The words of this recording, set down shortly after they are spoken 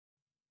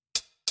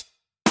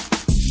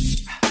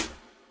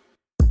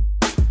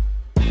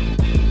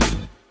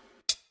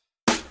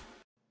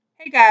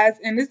Hey guys,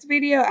 in this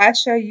video I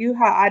show you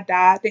how I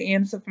dyed the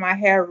ends of my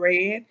hair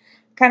red.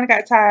 Kind of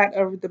got tired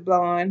of the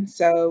blonde,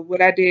 so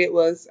what I did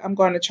was I'm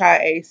going to try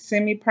a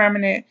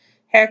semi-permanent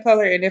hair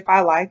color, and if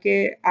I like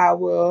it, I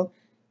will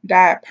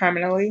dye it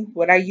permanently.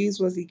 What I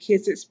used was the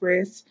Kids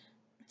Express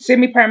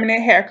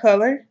semi-permanent hair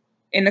color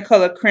in the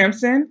color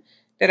Crimson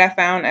that I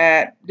found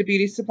at the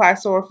beauty supply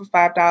store for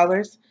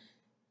 $5.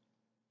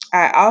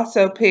 I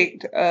also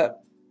picked up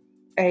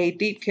a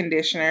deep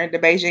conditioner, the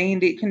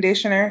Bigen deep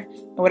conditioner.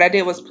 And what I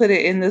did was put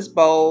it in this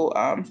bowl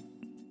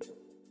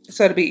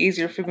so it'll be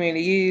easier for me to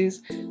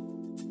use.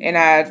 And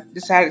I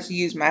decided to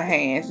use my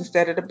hands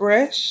instead of the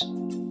brush.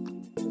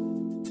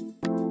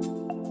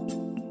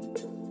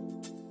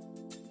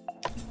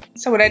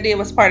 So what I did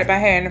was parted my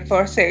hair into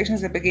 4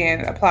 sections and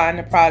began applying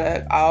the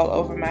product all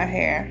over my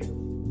hair.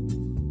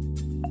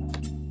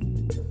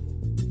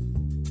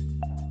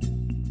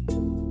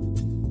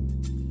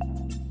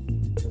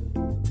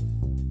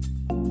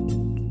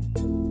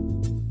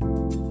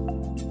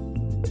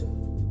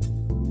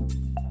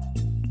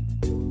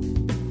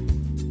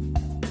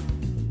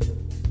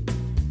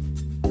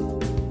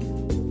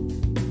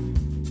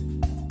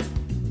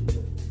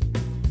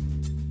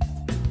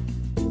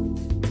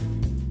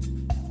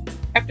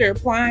 After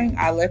applying,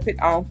 I left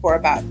it on for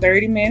about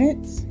 30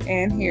 minutes,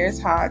 and here's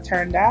how it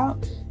turned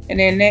out. And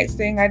then next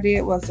thing I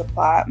did was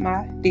apply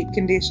my deep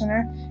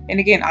conditioner. And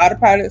again, all the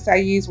products I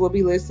use will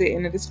be listed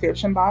in the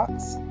description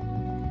box.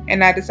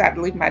 And I decided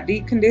to leave my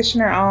deep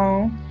conditioner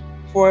on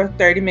for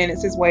 30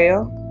 minutes as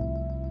well.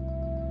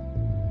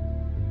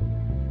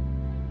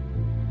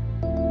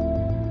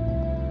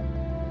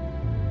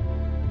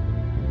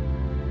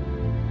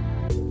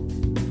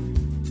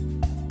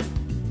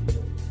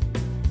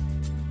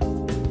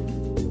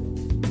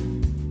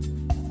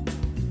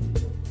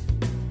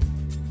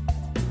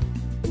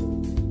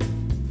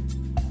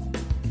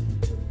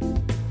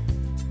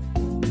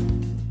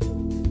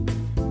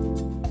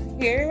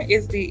 Here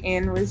is the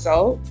end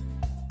result.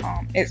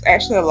 It's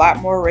actually a lot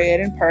more red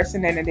in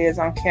person than it is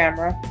on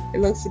camera. It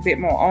looks a bit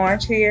more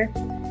orange here.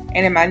 And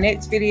in my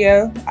next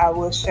video, I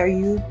will show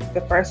you the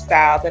first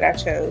style that I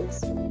chose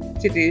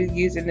to do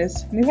using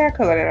this new hair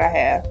color that I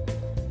have.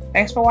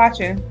 Thanks for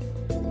watching.